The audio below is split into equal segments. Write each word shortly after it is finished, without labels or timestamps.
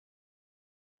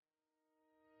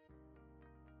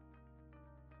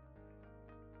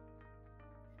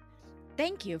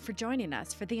Thank you for joining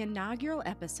us for the inaugural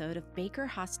episode of Baker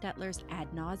Hostetler's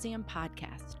Ad Nauseam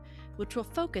podcast, which will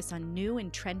focus on new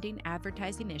and trending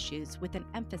advertising issues with an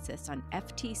emphasis on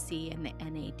FTC and the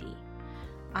NAD.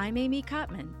 I'm Amy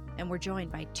Kottman, and we're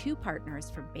joined by two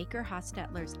partners from Baker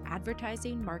Hostetler's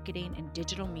advertising, marketing, and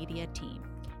digital media team,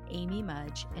 Amy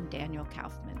Mudge and Daniel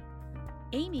Kaufman.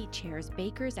 Amy chairs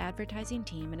Baker's advertising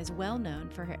team and is well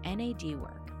known for her NAD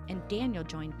work, and Daniel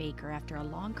joined Baker after a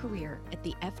long career at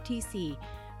the FTC,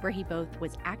 where he both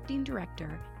was acting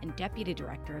director and deputy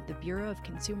director of the Bureau of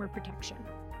Consumer Protection.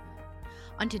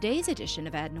 On today's edition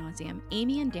of Ad Nauseam,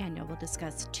 Amy and Daniel will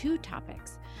discuss two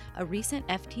topics: a recent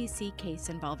FTC case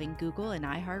involving Google and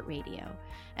iHeartRadio,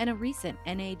 and a recent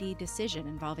NAD decision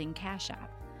involving Cash App.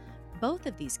 Both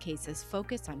of these cases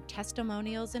focus on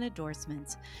testimonials and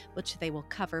endorsements, which they will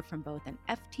cover from both an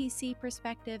FTC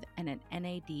perspective and an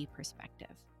NAD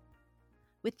perspective.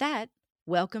 With that,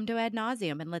 welcome to Ad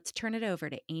Nauseam, and let's turn it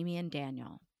over to Amy and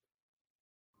Daniel.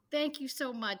 Thank you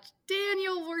so much.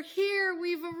 Daniel, we're here.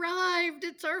 We've arrived.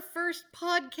 It's our first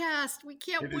podcast. We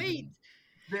can't wait.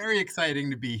 Very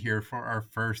exciting to be here for our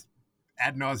first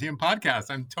Ad Nauseam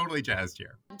podcast. I'm totally jazzed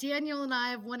here. Daniel and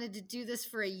I have wanted to do this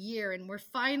for a year, and we're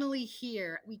finally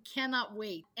here. We cannot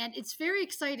wait. And it's very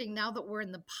exciting now that we're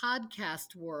in the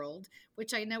podcast world,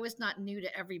 which I know is not new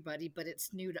to everybody, but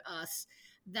it's new to us,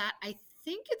 that I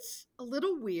think it's a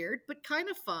little weird, but kind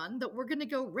of fun that we're going to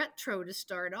go retro to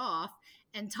start off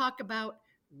and talk about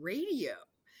radio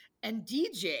and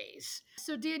DJs.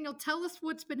 So Daniel, tell us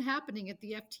what's been happening at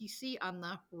the FTC on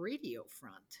the radio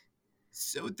front.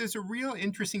 So there's a real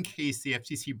interesting case the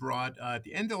FTC brought at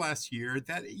the end of last year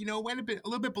that, went a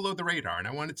little bit below the radar. And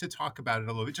I wanted to talk about it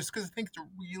a little bit just because I think it's a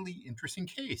really interesting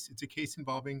case. It's a case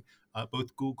involving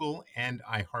both Google and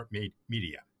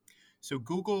iHeartMedia. So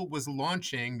Google was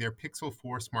launching their Pixel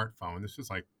 4 smartphone. This was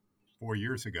like 4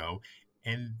 years ago.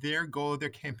 And their goal of their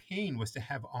campaign was to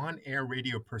have on-air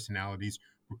radio personalities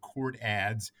record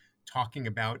ads talking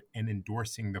about and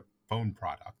endorsing the phone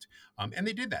product. And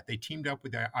they did that. They teamed up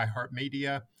with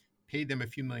iHeartMedia, paid them a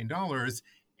few $1 million,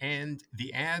 and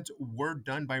the ads were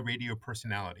done by radio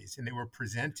personalities. And they were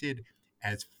presented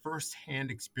as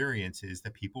firsthand experiences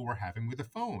that people were having with the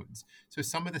phones. So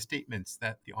some of the statements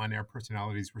that the on-air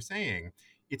personalities were saying: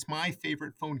 "It's my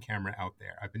favorite phone camera out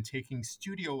there. I've been taking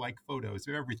studio-like photos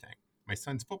of everything. My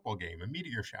son's football game, a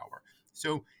meteor shower."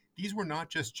 So these were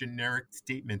not just generic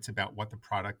statements about what the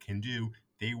product can do.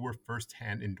 They were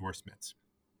firsthand endorsements.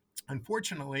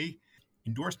 Unfortunately,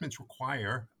 endorsements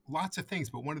require lots of things,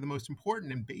 but one of the most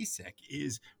important and basic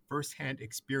is firsthand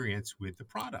experience with the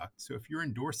product. So if you're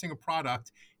endorsing a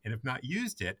product and have not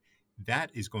used it,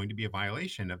 that is going to be a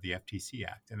violation of the FTC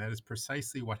Act. And that is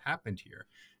precisely what happened here.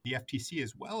 The FTC,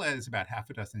 as well as about half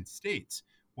a dozen states,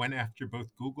 went after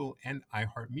both Google and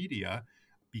iHeartMedia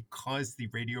because the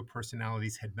radio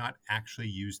personalities had not actually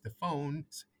used the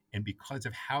phones, and because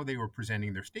of how they were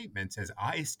presenting their statements as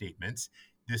I statements.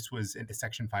 This was a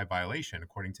Section 5 violation,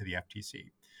 according to the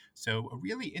FTC. So a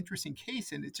really interesting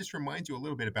case, and it just reminds you a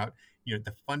little bit about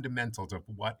the fundamentals of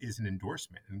what is an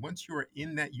endorsement. And once you're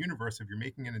in that universe of you're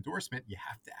making an endorsement, you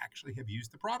have to actually have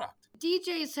used the product.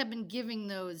 DJs have been giving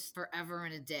those forever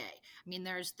and a day. I mean,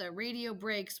 there's the radio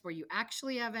breaks where you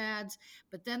actually have ads,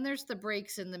 but then there's the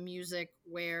breaks in the music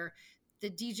where the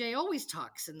DJ always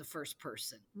talks in the first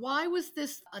person. Why was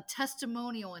this a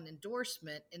testimonial and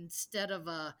endorsement instead of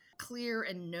a clear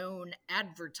and known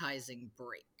advertising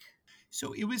break?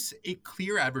 So it was a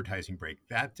clear advertising break.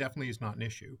 That definitely is not an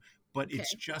issue. But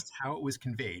it's just how it was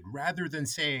conveyed. Rather than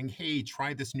saying, "Hey,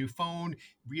 try this new phone,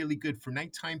 really good for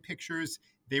nighttime pictures,"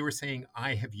 they were saying,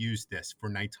 "I have used this for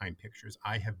nighttime pictures.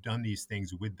 I have done these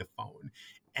things with the phone."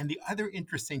 And the other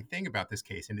interesting thing about this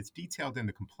case, and it's detailed in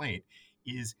the complaint,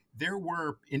 is there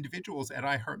were individuals at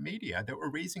iHeartMedia that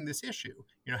were raising this issue.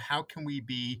 How can we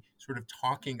be sort of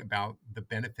talking about the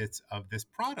benefits of this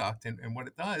product and what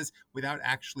it does without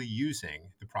actually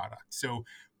using the product? So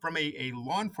from a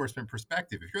law enforcement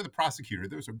perspective, if you're the prosecutor,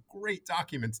 those are great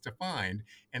documents to find,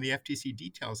 and the FTC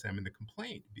details them in the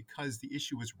complaint because the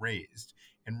issue was raised.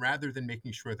 And rather than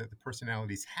making sure that the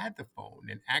personalities had the phone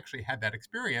and actually had that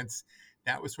experience,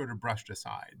 that was sort of brushed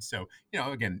aside. So,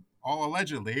 again, all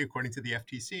allegedly, according to the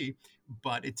FTC,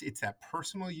 but it's that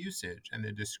personal usage and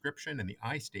the description and the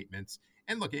I statements.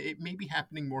 And look, it may be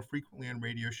happening more frequently on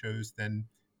radio shows than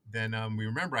we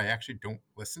remember. I actually don't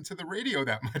listen to the radio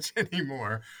that much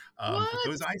anymore. But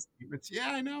those I statements, yeah,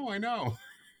 I know.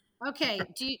 Okay,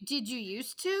 did you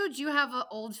used to? Do you have an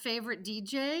old favorite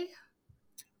DJ?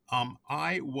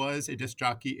 I was a disc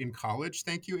jockey in college.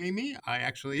 Thank you, Amy. I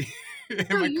actually, in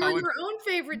So my you're college, your own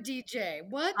favorite DJ.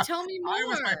 What? Tell me I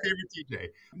was my more. favorite DJ.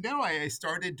 No, I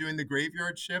started doing the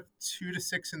graveyard shift 2 to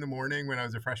 6 in the morning when I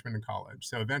was a freshman in college.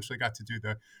 So eventually got to do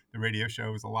the radio show.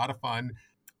 It was a lot of fun.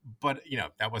 But,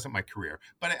 that wasn't my career.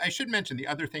 But I should mention the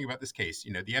other thing about this case.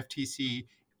 The FTC,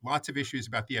 lots of issues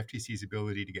about the FTC's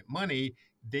ability to get money.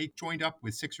 They joined up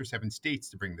with 6 or 7 states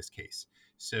to bring this case.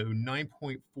 So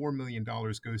 $9.4 million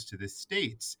goes to the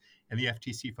states, and the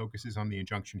FTC focuses on the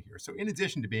injunction here. So in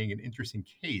addition to being an interesting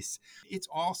case, it's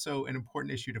also an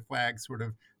important issue to flag sort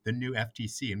of the new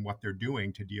FTC and what they're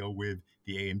doing to deal with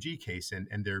the AMG case and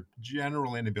their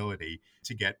general inability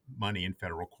to get money in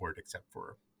federal court, except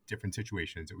for different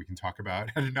situations that we can talk about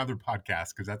at another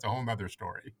podcast, because that's a whole nother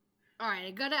story. All right,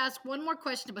 I got to ask one more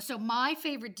question. So my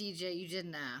favorite DJ you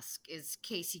didn't ask is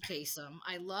Casey Kasem.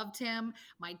 I loved him.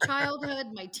 My childhood,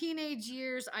 my teenage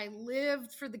years, I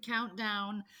lived for the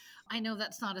countdown. I know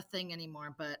that's not a thing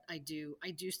anymore, but I do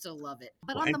still love it.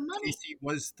 But Well, on the and money, Casey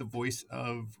was the voice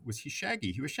of, was he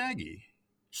Shaggy? He was Shaggy.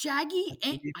 Shaggy,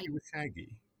 I believe he was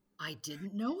Shaggy. I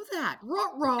didn't know that.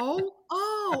 Ruh-roh.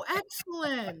 Oh,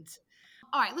 excellent.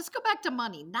 All right, let's go back to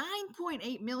money.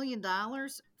 $9.8 million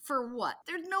for what?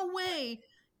 There's no way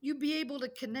you'd be able to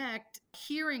connect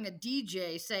hearing a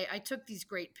DJ say, I took these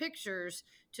great pictures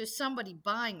to somebody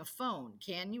buying a phone.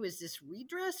 Can you? Is this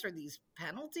redress or these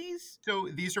penalties? So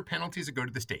these are penalties that go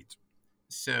to the states.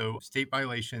 So state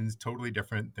violations, totally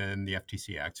different than the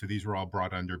FTC Act. So these were all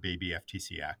brought under baby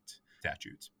FTC Act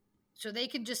statutes. So they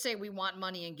can just say, we want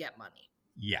money and get money.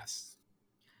 Yes.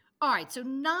 All right, so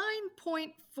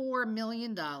 $9.4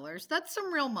 million. That's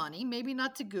some real money. Maybe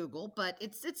not to Google, but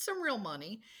it's some real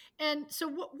money. And so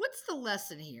what's the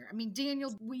lesson here? I mean,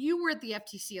 Daniel, you were at the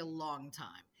FTC a long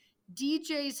time.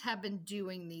 DJs have been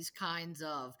doing these kinds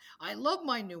of, I love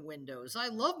my new windows. I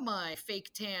love my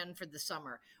fake tan for the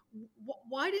summer.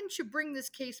 Why didn't you bring this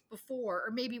case before?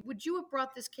 Or maybe would you have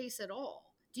brought this case at all?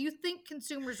 Do you think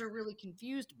consumers are really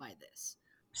confused by this?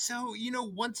 So,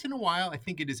 once in a while, I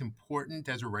think it is important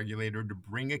as a regulator to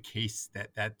bring a case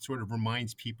that sort of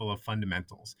reminds people of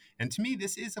fundamentals. And to me,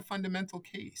 this is a fundamental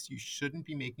case. You shouldn't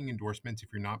be making endorsements if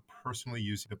you're not personally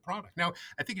using the product. Now,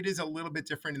 I think it is a little bit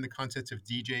different in the context of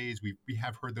DJs. We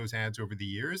have heard those ads over the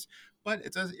years, but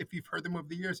it does. If you've heard them over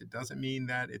the years, it doesn't mean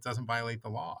that it doesn't violate the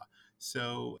law.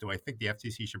 So do I think the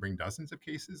FTC should bring dozens of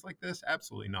cases like this?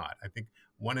 Absolutely not. I think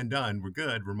one and done, we're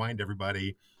good. Remind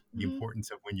everybody the importance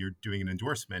of when you're doing an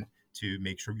endorsement to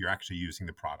make sure you're actually using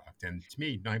the product. And to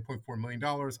me, $9.4 million,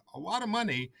 a lot of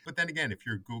money. But then again, if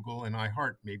you're Google and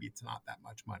iHeart, maybe it's not that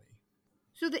much money.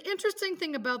 So the interesting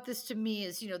thing about this to me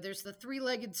is, there's the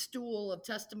three-legged stool of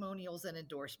testimonials and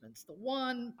endorsements. The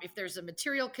one, if there's a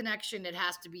material connection, it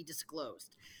has to be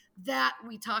disclosed. That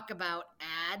we talk about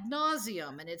ad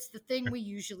nauseum, and it's the thing we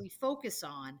usually focus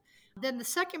on. Then the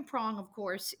second prong, of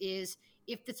course, is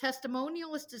if the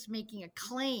testimonialist is making a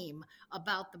claim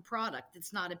about the product,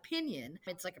 it's not opinion,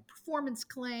 it's like a performance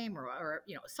claim or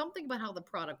something about how the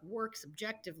product works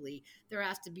objectively, there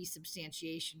has to be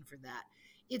substantiation for that.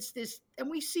 It's this, and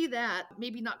we see that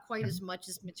maybe not quite as much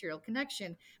as material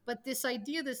connection, but this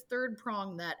idea, this third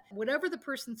prong that whatever the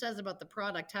person says about the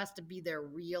product has to be their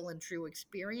real and true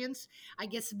experience. I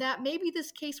guess that maybe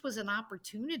this case was an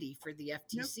opportunity for the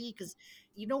FTC because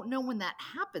you don't know when that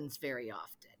happens very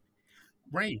often.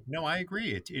 Right. No, I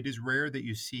agree. It is rare that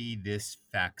you see this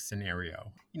fact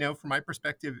scenario. From my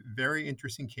perspective, very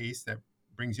interesting case that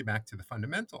brings you back to the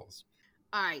fundamentals.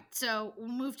 All right, so we'll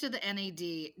move to the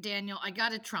NAD. Daniel, I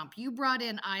got to trump. You brought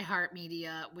in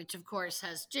iHeartMedia, which of course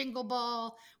has Jingle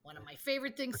Ball, one of my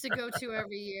favorite things to go to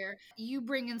every year. You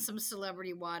bring in some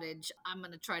celebrity wattage. I'm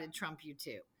going to try to trump you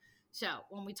too. So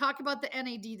when we talk about the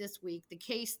NAD this week, the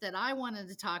case that I wanted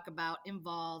to talk about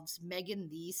involves Megan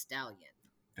Thee Stallion.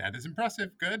 That is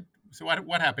impressive. Good. So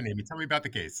what happened, Amy? Tell me about the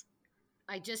case.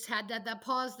 I just had that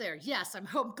pause there. Yes, I'm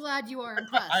glad you are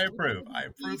impressed. I approve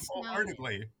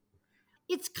wholeheartedly.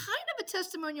 It's kind of a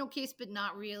testimonial case, but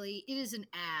not really. It is an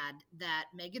ad that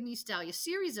Megan Thee Stallion, a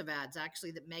series of ads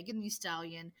actually, that Megan Thee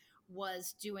Stallion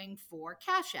was doing for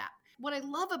Cash App. What I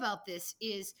love about this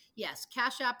is, yes,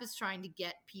 Cash App is trying to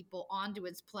get people onto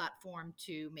its platform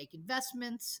to make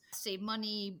investments, save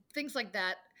money, things like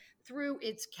that through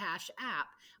its Cash App.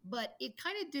 But it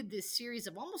kind of did this series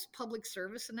of almost public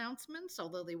service announcements,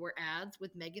 although they were ads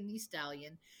with Megan Thee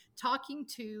Stallion, talking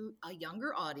to a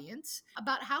younger audience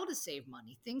about how to save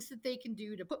money, things that they can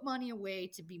do to put money away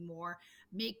to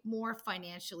make more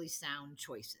financially sound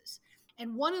choices.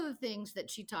 And one of the things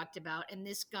that she talked about, and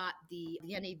this got the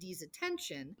NAD's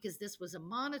attention because this was a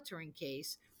monitoring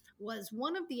case, was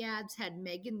one of the ads had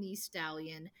Megan Thee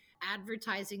Stallion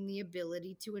advertising the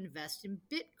ability to invest in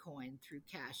Bitcoin through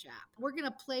Cash App. We're going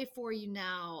to play for you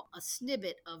now a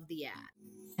snippet of the ad.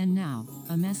 And now,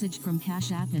 a message from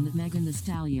Cash App and Megan Thee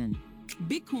Stallion.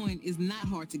 Bitcoin is not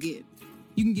hard to get.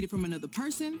 You can get it from another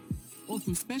person or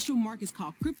from special markets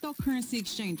called cryptocurrency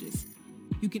exchanges.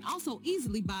 You can also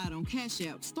easily buy it on Cash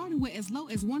App, starting with as low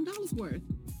as $1 worth.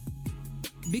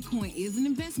 Bitcoin is an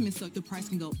investment, so the price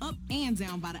can go up and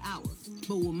down by the hour.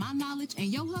 But with my knowledge and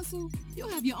your hustle, you'll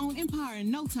have your own empire in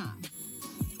no time.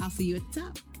 I'll see you at the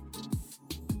top.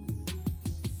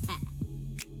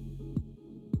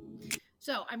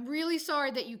 So I'm really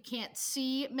sorry that you can't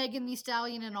see Megan Thee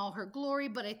Stallion in all her glory,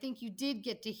 but I think you did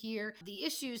get to hear the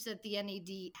issues that the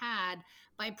NAD had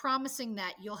by promising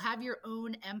that you'll have your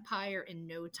own empire in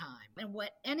no time. And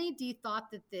what NAD thought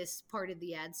that this part of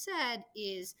the ad said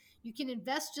is you can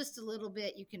invest just a little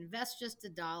bit, you can invest just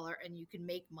 $1, and you can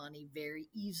make money very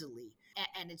easily.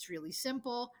 And it's really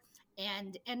simple.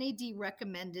 And NAD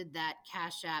recommended that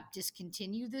Cash App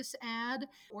discontinue this ad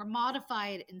or modify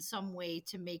it in some way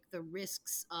to make the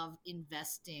risks of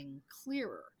investing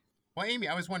clearer. Well, Amy,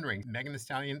 I was wondering, Megan Thee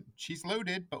Stallion, she's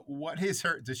loaded, but what is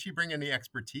does she bring any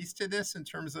expertise to this in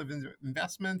terms of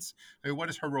investments? I mean, what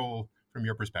is her role from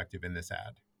your perspective in this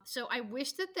ad? So I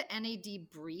wish that the NAD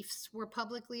briefs were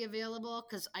publicly available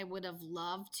because I would have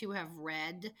loved to have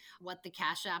read what the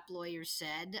Cash App lawyer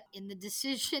said in the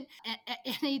decision.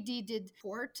 NAD did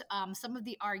support some of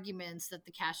the arguments that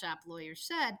the Cash App lawyer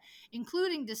said,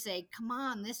 including to say, come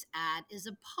on, this ad is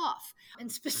a puff.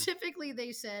 And specifically,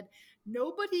 they said,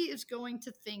 nobody is going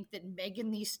to think that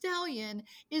Megan Thee Stallion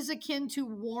is akin to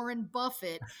Warren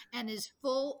Buffett and is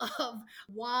full of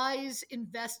wise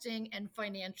investing and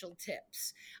financial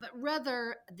tips. But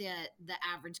rather, the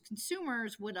average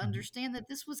consumers would understand that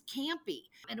this was campy,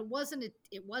 and it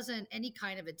wasn't any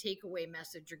kind of a takeaway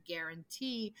message or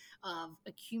guarantee of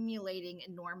accumulating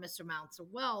enormous amounts of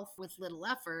wealth with little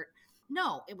effort.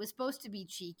 No, it was supposed to be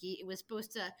cheeky. It was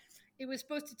supposed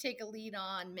to take a lead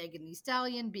on Megan Thee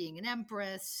Stallion being an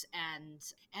empress,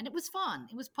 and it was fun.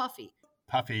 It was puffy.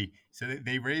 Puffy. So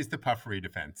they raised the puffery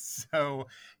defense. So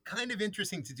kind of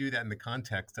interesting to do that in the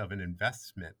context of an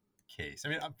investment case. I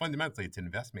mean, fundamentally, it's an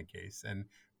investment case, and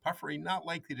puffery not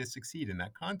likely to succeed in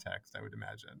that context, I would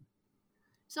imagine.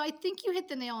 So I think you hit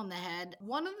the nail on the head.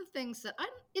 One of the things that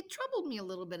it troubled me a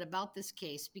little bit about this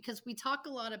case, because we talk a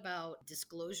lot about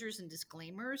disclosures and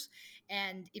disclaimers.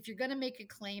 And if you're going to make a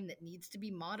claim that needs to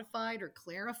be modified or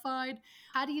clarified,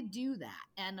 how do you do that?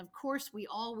 And of course, we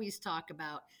always talk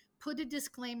about put a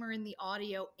disclaimer in the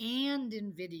audio and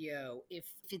in video if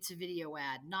it's a video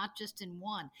ad, not just in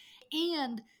one.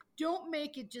 And don't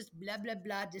make it just blah, blah,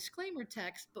 blah disclaimer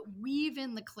text, but weave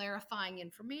in the clarifying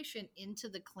information into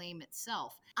the claim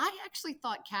itself. I actually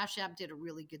thought Cash App did a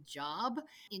really good job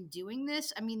in doing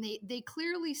this. I mean, they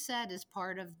clearly said as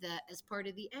part of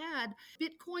the ad,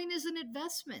 Bitcoin is an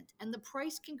investment and the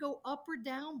price can go up or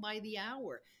down by the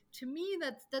hour. To me,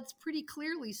 that's pretty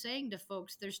clearly saying to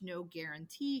folks, there's no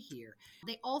guarantee here.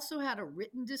 They also had a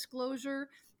written disclosure.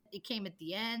 It came at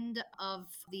the end of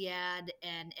the ad,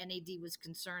 and NAD was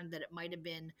concerned that it might have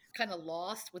been kind of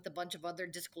lost with a bunch of other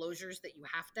disclosures that you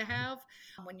have to have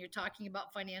when you're talking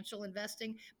about financial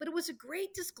investing. But it was a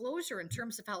great disclosure in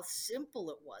terms of how simple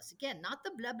it was. Again, not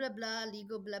the blah, blah, blah,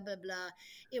 legal blah, blah, blah.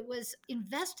 It was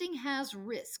investing has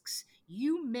risks.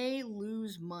 You may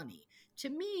lose money. To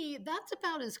me, that's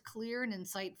about as clear and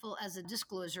insightful as a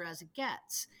disclosure as it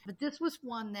gets. But this was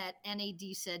one that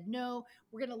NAD said, no,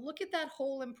 we're going to look at that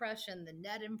whole impression, the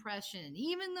net impression. And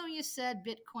even though you said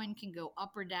Bitcoin can go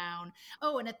up or down,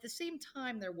 and at the same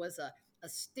time, there was a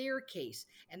staircase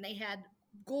and they had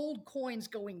gold coins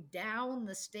going down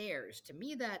the stairs. To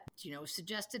me, that,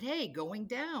 suggested, hey, going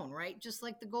down, right? Just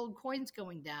like the gold coins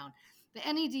going down.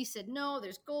 The NAD said, no,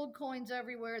 there's gold coins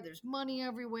everywhere. There's money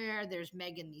everywhere. There's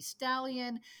Megan Thee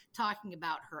Stallion talking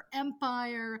about her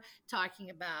empire, talking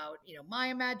about, my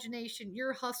imagination,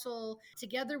 your hustle.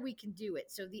 Together we can do it.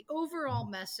 So the overall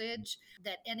message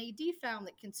that NAD found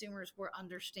that consumers will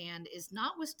understand is,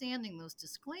 notwithstanding those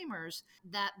disclaimers,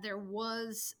 that there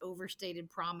was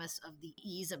overstated promise of the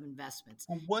ease of investments.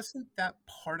 Well, wasn't that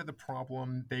part of the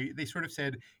problem? They sort of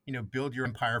said, build your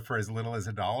empire for as little as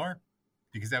 $1.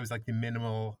 Because that was like the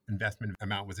minimal investment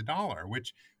amount was $1,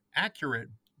 which accurate,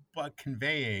 but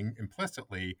conveying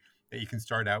implicitly that you can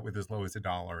start out with as low as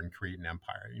 $1 and create an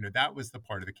empire. That was the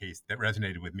part of the case that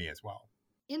resonated with me as well.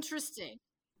 Interesting.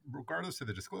 Regardless of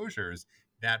the disclosures,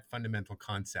 that fundamental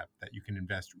concept that you can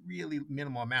invest really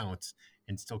minimal amounts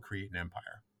and still create an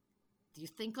empire. You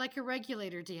think like a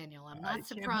regulator, Daniel. I'm not I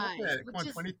surprised. Can't help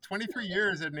it. Come on, 23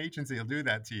 years at an agency will do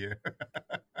that to you.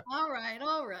 All right,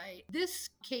 all right. This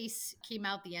case came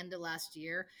out the end of last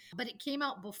year, but it came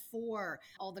out before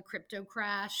all the crypto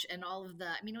crash and all of the,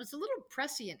 I mean, it was a little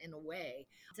prescient in a way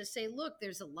to say, look,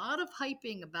 there's a lot of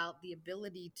hyping about the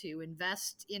ability to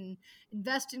invest in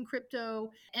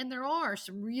crypto, and there are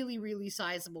some really, really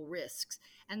sizable risks.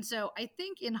 And so I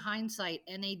think in hindsight,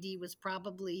 NAD was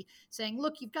probably saying,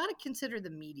 look, you've got to consider the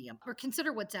medium or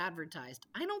consider what's advertised.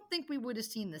 I don't think we would have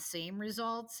seen the same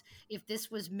results if this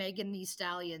was Megan Thee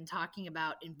Stallion talking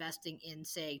about investing in,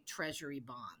 say, treasury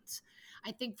bonds.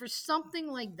 I think for something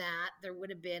like that, there would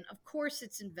have been, of course,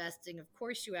 it's investing. Of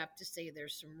course, you have to say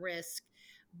there's some risk,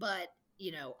 but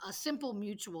a simple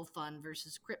mutual fund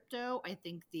versus crypto, I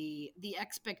think the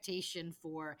expectation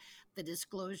for the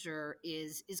disclosure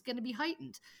is going to be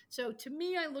heightened. So to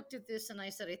me, I looked at this and I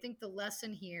said, I think the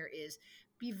lesson here is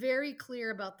be very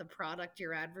clear about the product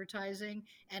you're advertising.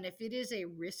 And if it is a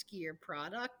riskier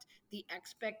product, the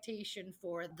expectation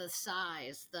for the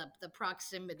size, the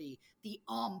proximity, the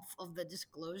oomph of the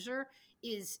disclosure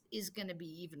is going to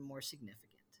be even more significant.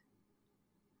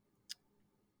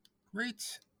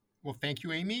 Great. Well, thank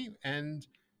you, Amy. And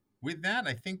with that,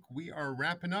 I think we are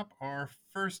wrapping up our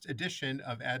first edition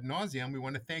of Ad Nauseam. We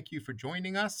want to thank you for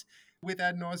joining us with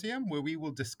Ad Nauseam, where we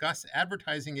will discuss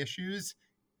advertising issues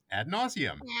ad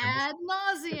nauseum. Ad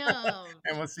nauseum.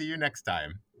 And we'll see you next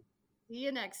time. See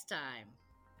you next time.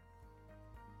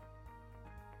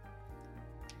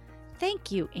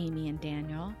 Thank you, Amy and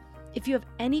Daniel. If you have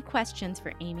any questions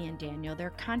for Amy and Daniel,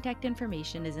 their contact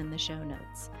information is in the show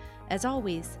notes. As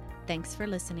always, thanks for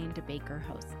listening to Baker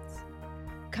Hosts.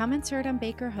 Comments heard on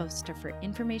Baker Hosts are for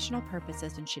informational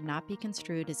purposes and should not be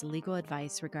construed as legal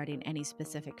advice regarding any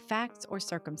specific facts or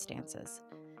circumstances.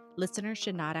 Listeners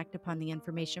should not act upon the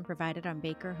information provided on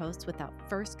Baker Hosts without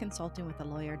first consulting with a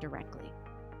lawyer directly.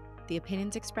 The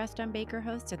opinions expressed on Baker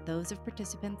Hosts are those of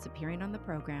participants appearing on the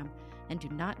program and do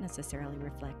not necessarily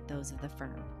reflect those of the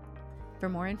firm. For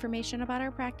more information about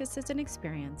our practices and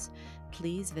experience,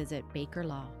 please visit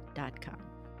bakerlaw.com.